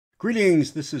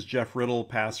Greetings, this is Jeff Riddle,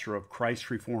 pastor of Christ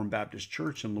Reformed Baptist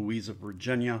Church in Louisa,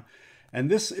 Virginia, and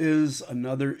this is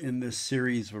another in this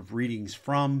series of readings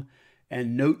from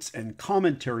and notes and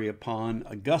commentary upon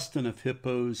Augustine of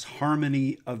Hippo's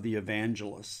Harmony of the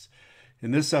Evangelists.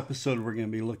 In this episode, we're going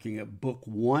to be looking at Book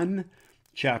 1,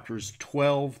 chapters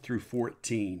 12 through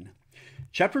 14.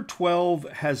 Chapter 12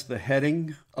 has the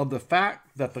heading of the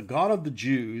fact that the God of the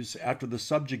Jews, after the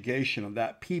subjugation of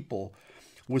that people,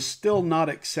 was still not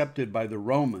accepted by the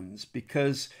Romans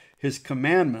because his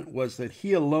commandment was that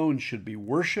he alone should be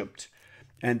worshipped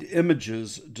and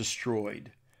images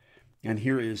destroyed. And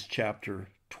here is chapter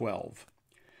 12.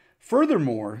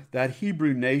 Furthermore, that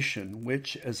Hebrew nation,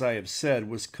 which, as I have said,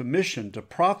 was commissioned to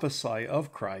prophesy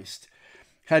of Christ,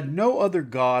 had no other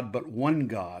God but one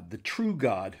God, the true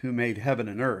God who made heaven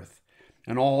and earth,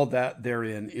 and all that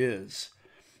therein is.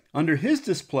 Under his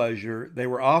displeasure, they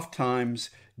were ofttimes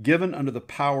given under the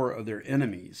power of their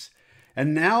enemies.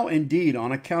 And now, indeed,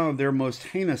 on account of their most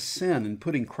heinous sin in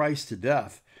putting Christ to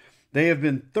death, they have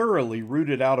been thoroughly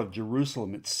rooted out of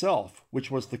Jerusalem itself,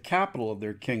 which was the capital of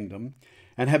their kingdom,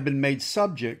 and have been made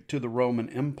subject to the Roman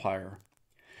Empire.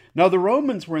 Now the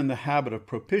Romans were in the habit of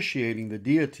propitiating the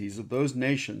deities of those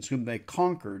nations whom they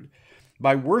conquered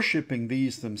by worshiping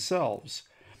these themselves,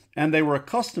 and they were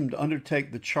accustomed to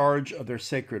undertake the charge of their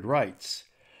sacred rites.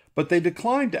 But they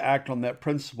declined to act on that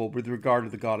principle with regard to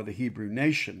the God of the Hebrew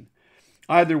nation,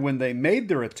 either when they made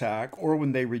their attack or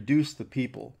when they reduced the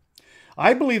people.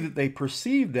 I believe that they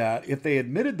perceived that if they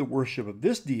admitted the worship of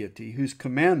this deity, whose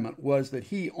commandment was that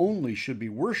he only should be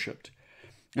worshipped,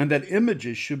 and that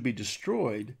images should be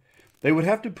destroyed, they would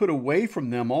have to put away from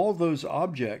them all those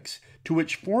objects to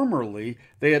which formerly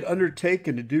they had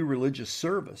undertaken to do religious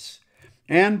service,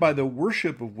 and by the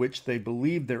worship of which they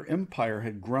believed their empire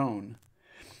had grown.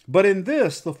 But in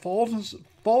this, the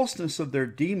falseness of their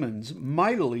demons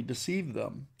mightily deceived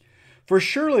them. For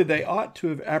surely they ought to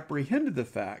have apprehended the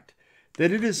fact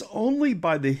that it is only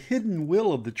by the hidden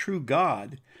will of the true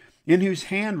God, in whose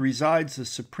hand resides the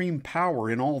supreme power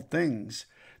in all things,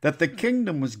 that the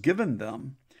kingdom was given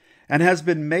them, and has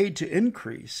been made to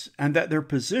increase, and that their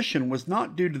position was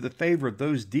not due to the favor of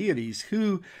those deities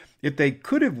who, if they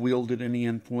could have wielded any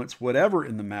influence whatever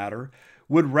in the matter,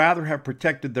 would rather have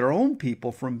protected their own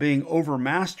people from being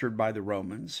overmastered by the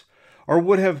Romans, or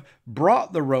would have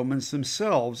brought the Romans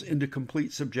themselves into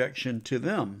complete subjection to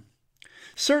them.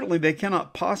 Certainly they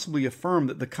cannot possibly affirm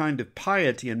that the kind of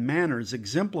piety and manners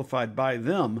exemplified by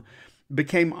them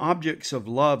became objects of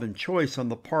love and choice on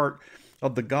the part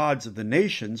of the gods of the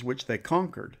nations which they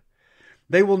conquered.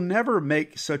 They will never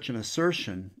make such an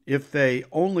assertion if they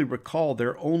only recall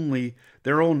their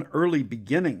own early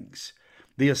beginnings,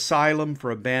 the asylum for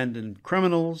abandoned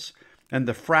criminals, and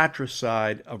the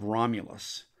fratricide of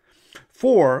Romulus.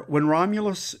 For when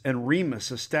Romulus and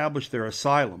Remus established their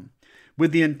asylum,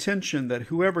 with the intention that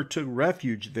whoever took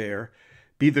refuge there,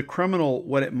 be the criminal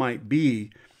what it might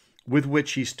be with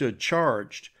which he stood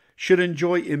charged, should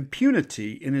enjoy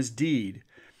impunity in his deed,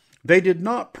 they did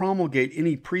not promulgate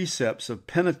any precepts of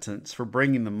penitence for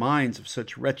bringing the minds of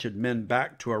such wretched men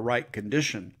back to a right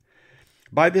condition.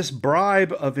 By this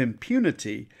bribe of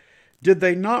impunity, did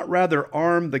they not rather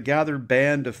arm the gathered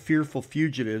band of fearful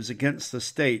fugitives against the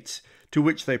states to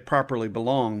which they properly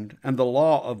belonged, and the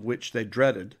law of which they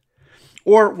dreaded?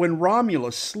 Or when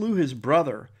Romulus slew his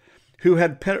brother, who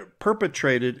had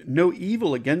perpetrated no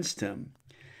evil against him,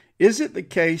 is it the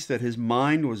case that his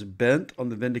mind was bent on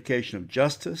the vindication of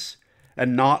justice,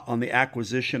 and not on the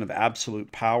acquisition of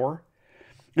absolute power?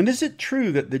 And is it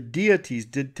true that the deities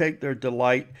did take their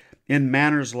delight in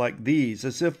manners like these,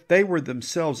 as if they were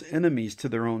themselves enemies to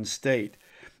their own state,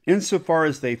 insofar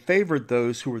as they favored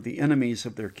those who were the enemies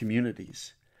of their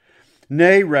communities?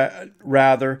 Nay,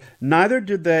 rather, neither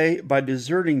did they by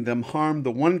deserting them harm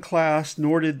the one class,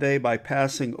 nor did they by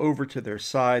passing over to their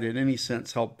side in any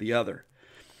sense help the other.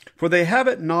 For they have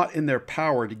it not in their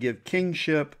power to give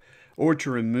kingship or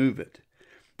to remove it.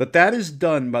 But that is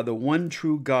done by the one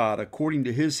true God according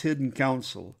to his hidden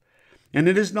counsel. And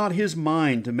it is not his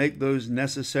mind to make those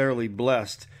necessarily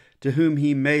blessed to whom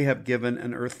he may have given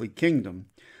an earthly kingdom,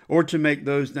 or to make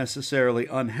those necessarily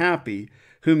unhappy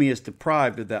whom he has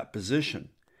deprived of that position.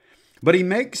 But he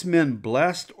makes men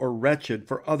blessed or wretched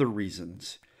for other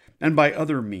reasons, and by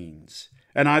other means,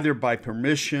 and either by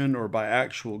permission or by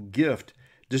actual gift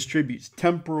distributes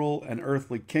temporal and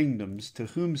earthly kingdoms to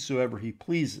whomsoever he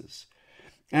pleases,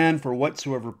 and for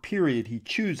whatsoever period he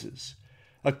chooses,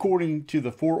 according to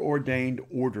the foreordained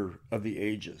order of the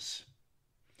ages.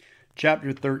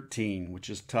 Chapter 13,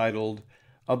 which is titled,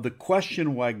 of the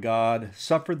question why God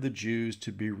suffered the Jews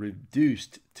to be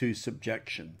reduced to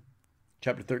subjection.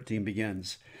 Chapter 13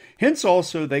 begins, "Hence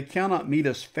also they cannot meet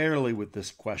us fairly with this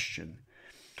question.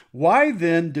 Why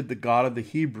then did the God of the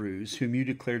Hebrews, whom you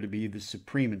declare to be the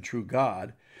supreme and true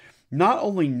God, not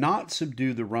only not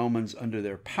subdue the Romans under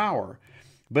their power,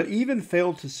 but even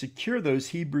fail to secure those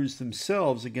Hebrews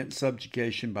themselves against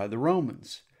subjugation by the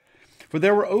Romans? For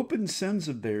there were open sins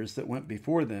of theirs that went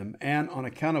before them, and on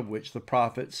account of which the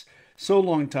prophets so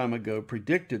long time ago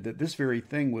predicted that this very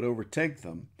thing would overtake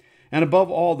them. And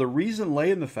above all, the reason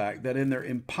lay in the fact that in their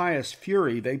impious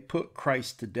fury they put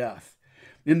Christ to death,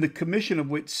 in the commission of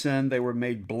which sin they were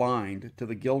made blind to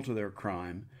the guilt of their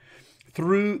crime,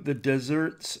 through the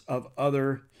deserts of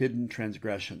other hidden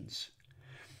transgressions.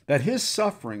 That his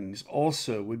sufferings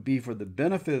also would be for the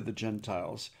benefit of the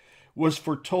Gentiles was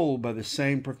foretold by the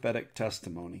same prophetic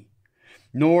testimony.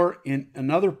 Nor, in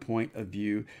another point of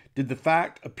view, did the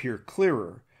fact appear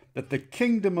clearer, that the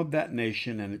kingdom of that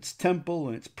nation and its temple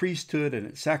and its priesthood and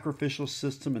its sacrificial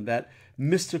system and that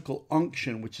mystical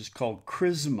unction which is called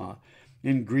chrisma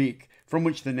in Greek, from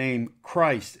which the name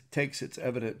Christ takes its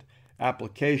evident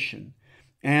application,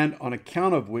 and on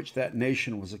account of which that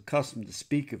nation was accustomed to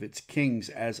speak of its kings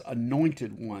as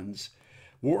anointed ones,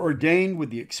 were ordained with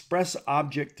the express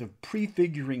object of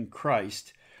prefiguring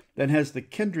Christ, then has the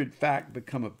kindred fact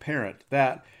become apparent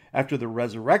that, after the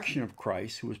resurrection of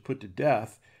Christ, who was put to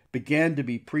death, began to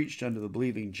be preached unto the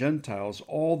believing Gentiles,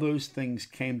 all those things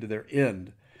came to their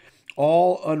end,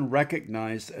 all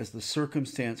unrecognized as the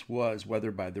circumstance was,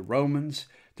 whether by the Romans,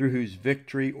 through whose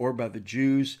victory, or by the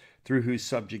Jews, through whose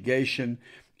subjugation,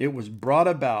 it was brought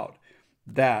about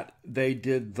that they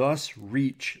did thus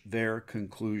reach their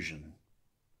conclusion."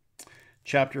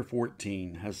 Chapter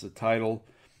 14 has the title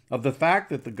of the fact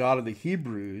that the God of the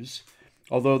Hebrews,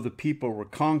 although the people were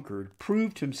conquered,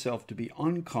 proved himself to be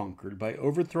unconquered by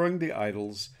overthrowing the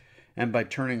idols and by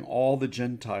turning all the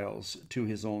Gentiles to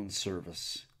his own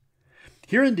service.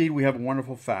 Here indeed we have a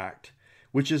wonderful fact,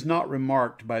 which is not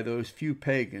remarked by those few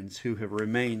pagans who have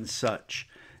remained such,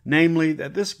 namely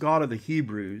that this God of the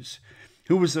Hebrews,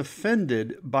 who was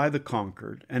offended by the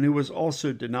conquered, and who was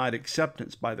also denied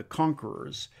acceptance by the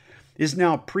conquerors, is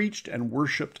now preached and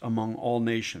worshipped among all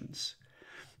nations.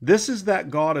 This is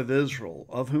that God of Israel,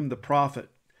 of whom the prophet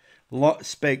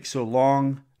spake so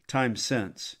long time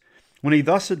since, when he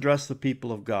thus addressed the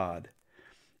people of God,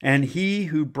 "And he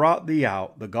who brought thee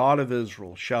out, the God of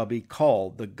Israel, shall be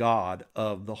called the God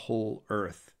of the whole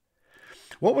earth."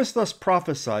 What was thus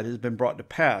prophesied has been brought to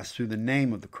pass through the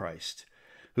name of the Christ,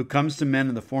 who comes to men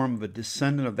in the form of a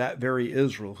descendant of that very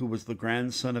Israel who was the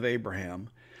grandson of Abraham,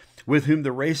 with whom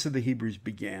the race of the Hebrews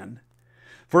began.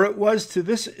 For it was to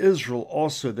this Israel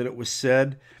also that it was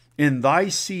said, "In thy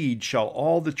seed shall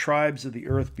all the tribes of the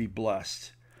earth be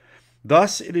blessed."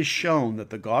 Thus it is shown that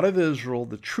the God of Israel,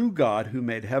 the true God who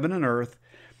made heaven and earth,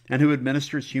 and who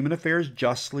administers human affairs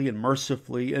justly and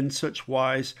mercifully in such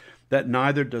wise that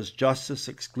neither does justice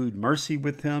exclude mercy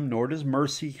with him, nor does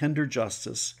mercy hinder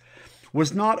justice,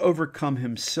 was not overcome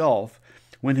himself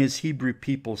when his Hebrew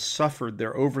people suffered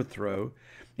their overthrow,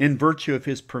 in virtue of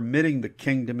his permitting the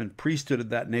kingdom and priesthood of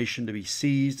that nation to be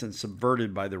seized and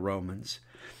subverted by the Romans.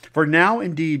 For now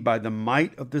indeed by the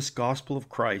might of this gospel of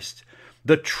Christ,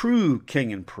 the true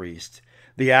king and priest,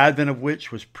 the advent of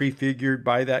which was prefigured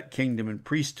by that kingdom and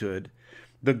priesthood,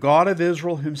 the God of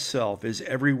Israel himself is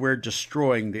everywhere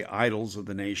destroying the idols of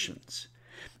the nations.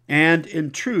 And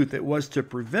in truth, it was to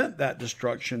prevent that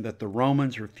destruction that the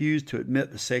Romans refused to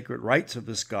admit the sacred rites of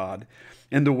this God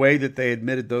in the way that they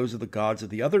admitted those of the gods of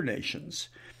the other nations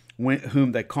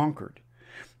whom they conquered.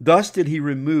 Thus did he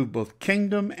remove both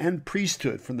kingdom and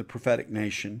priesthood from the prophetic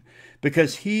nation,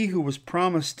 because he who was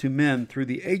promised to men through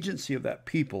the agency of that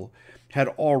people had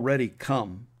already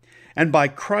come. And by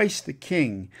Christ the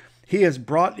King, he has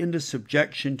brought into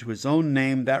subjection to his own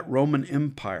name that Roman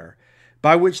Empire,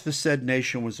 by which the said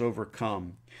nation was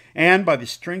overcome. And by the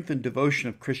strength and devotion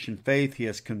of Christian faith, he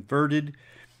has converted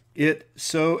it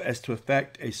so as to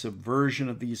effect a subversion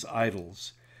of these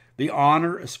idols, the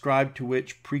honor ascribed to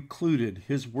which precluded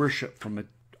his worship from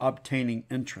obtaining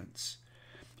entrance.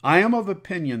 I am of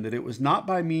opinion that it was not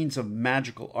by means of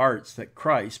magical arts that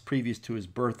Christ, previous to his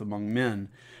birth among men,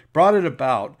 brought it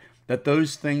about that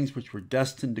those things which were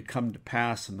destined to come to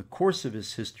pass in the course of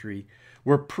his history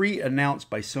were pre-announced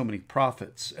by so many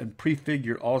prophets, and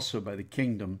prefigured also by the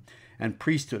kingdom and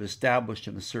priesthood established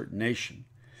in a certain nation.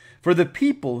 For the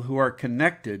people who are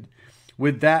connected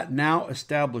with that now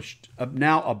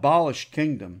abolished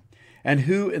kingdom, and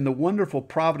who in the wonderful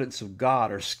providence of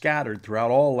God are scattered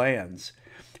throughout all lands,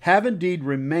 have indeed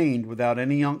remained without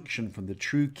any unction from the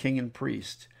true king and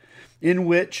priest, in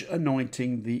which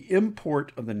anointing the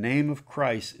import of the name of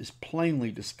Christ is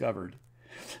plainly discovered.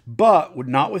 But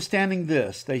notwithstanding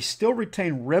this, they still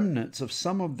retain remnants of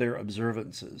some of their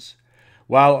observances,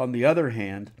 while on the other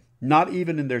hand, not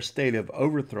even in their state of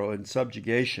overthrow and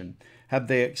subjugation have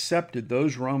they accepted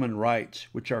those Roman rites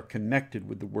which are connected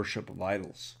with the worship of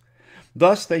idols.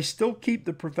 Thus, they still keep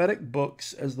the prophetic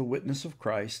books as the witness of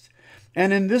Christ,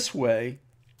 and in this way,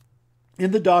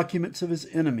 in the documents of his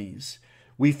enemies,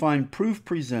 we find proof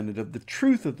presented of the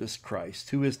truth of this Christ,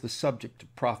 who is the subject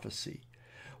of prophecy.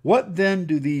 What then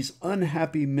do these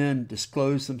unhappy men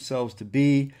disclose themselves to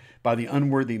be by the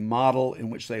unworthy model in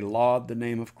which they laud the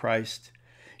name of Christ?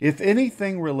 If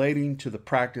anything relating to the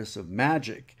practice of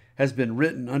magic has been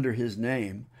written under his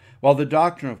name, while the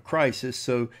doctrine of Christ is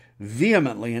so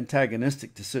vehemently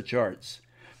antagonistic to such arts,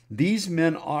 these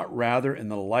men ought rather, in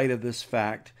the light of this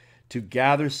fact, to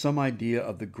gather some idea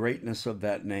of the greatness of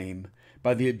that name,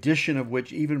 by the addition of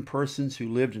which even persons who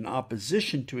lived in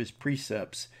opposition to his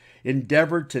precepts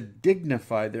endeavored to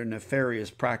dignify their nefarious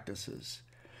practices.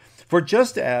 For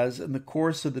just as, in the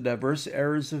course of the diverse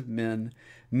errors of men,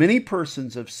 many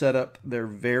persons have set up their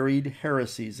varied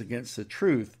heresies against the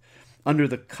truth under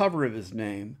the cover of his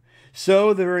name,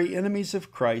 so the very enemies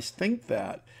of Christ think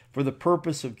that, for the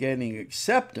purpose of gaining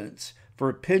acceptance for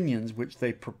opinions which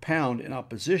they propound in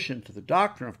opposition to the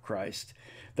doctrine of Christ,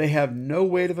 they have no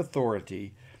weight of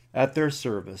authority at their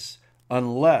service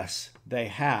unless they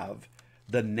have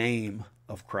the name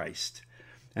of Christ.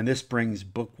 And this brings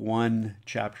Book 1,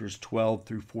 chapters 12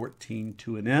 through 14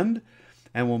 to an end,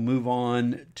 and we'll move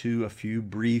on to a few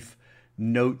brief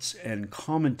notes and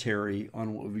commentary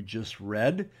on what we just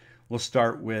read. We'll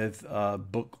start with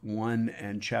Book 1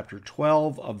 and chapter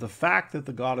 12 of the fact that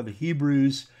the God of the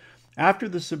Hebrews, after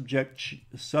the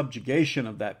subjugation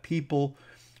of that people,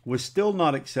 was still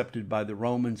not accepted by the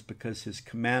Romans because his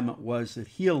commandment was that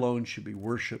he alone should be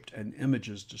worshipped and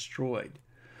images destroyed.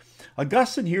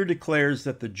 Augustine here declares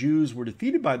that the Jews were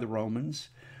defeated by the Romans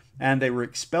and they were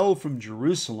expelled from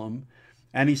Jerusalem,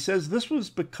 and he says this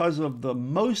was because of the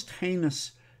most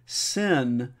heinous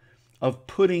sin of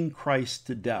putting Christ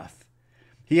to death.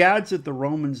 He adds that the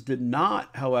Romans did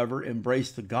not, however,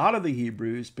 embrace the God of the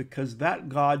Hebrews because that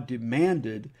God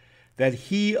demanded that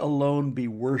he alone be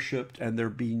worshipped and there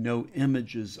be no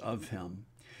images of him.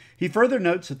 He further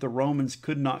notes that the Romans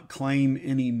could not claim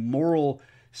any moral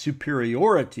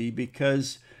superiority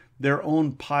because their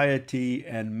own piety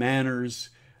and manners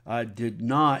were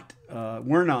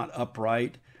not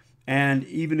upright. And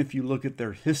even if you look at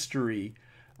their history,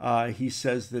 he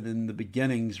says that in the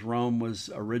beginnings, Rome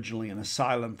was originally an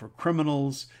asylum for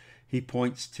criminals. He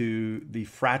points to the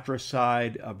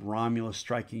fratricide of Romulus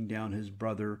striking down his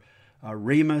brother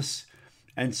Remus.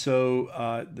 And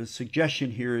so the suggestion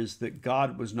here is that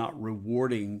God was not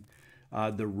rewarding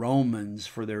the Romans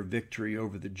for their victory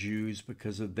over the Jews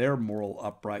because of their moral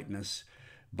uprightness,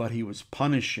 but he was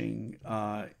punishing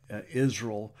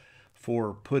Israel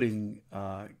for putting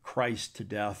Christ to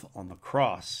death on the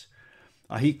cross.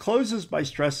 He closes by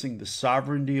stressing the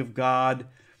sovereignty of God,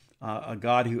 a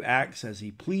God who acts as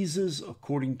he pleases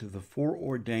according to the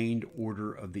foreordained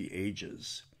order of the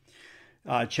ages.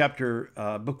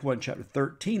 Book 1, chapter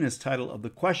 13 is titled of the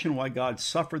question why God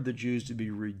suffered the Jews to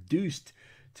be reduced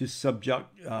to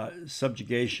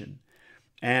subjugation.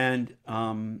 And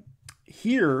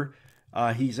here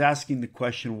he's asking the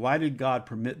question, why did God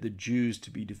permit the Jews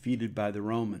to be defeated by the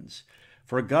Romans?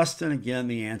 For Augustine, again,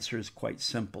 the answer is quite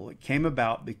simple. It came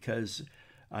about because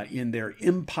in their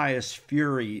impious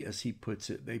fury, as he puts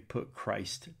it, they put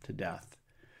Christ to death.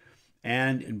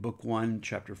 And in Book 1,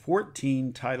 chapter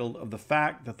 14, titled of the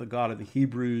fact that the God of the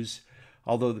Hebrews,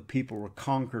 although the people were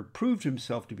conquered, proved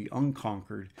himself to be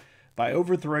unconquered by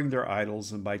overthrowing their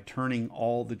idols and by turning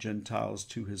all the Gentiles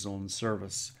to his own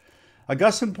service.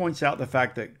 Augustine points out the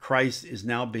fact that Christ is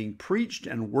now being preached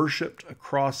and worshipped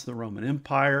across the Roman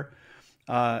Empire.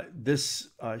 This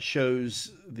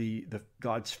shows the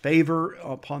God's favor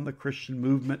upon the Christian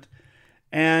movement,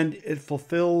 and it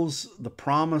fulfills the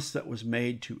promise that was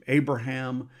made to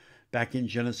Abraham back in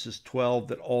Genesis 12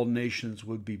 that all nations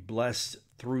would be blessed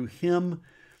through him.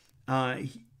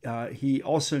 He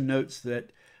also notes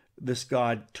that this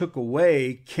God took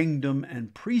away kingdom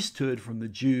and priesthood from the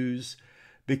Jews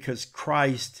because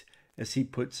Christ, as he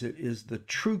puts it, is the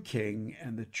true king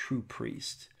and the true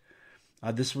priest.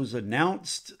 This was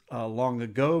announced long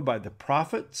ago by the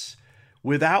prophets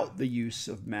without the use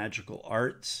of magical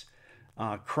arts.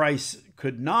 Christ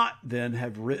could not then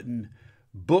have written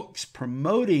books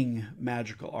promoting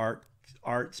magical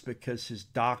arts because his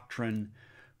doctrine,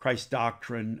 Christ's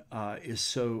doctrine, is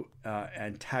so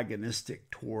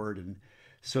antagonistic toward and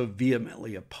so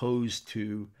vehemently opposed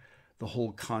to the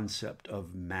whole concept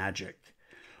of magic.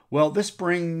 Well, this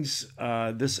brings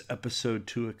this episode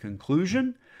to a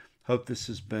conclusion. Hope this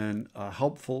has been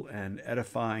helpful and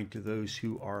edifying to those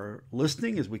who are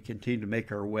listening as we continue to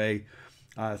make our way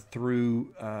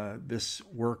through this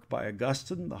work by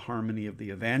Augustine, The Harmony of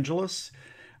the Evangelists.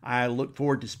 I look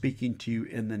forward to speaking to you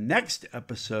in the next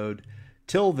episode.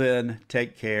 Till then,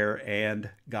 take care and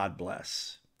God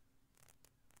bless.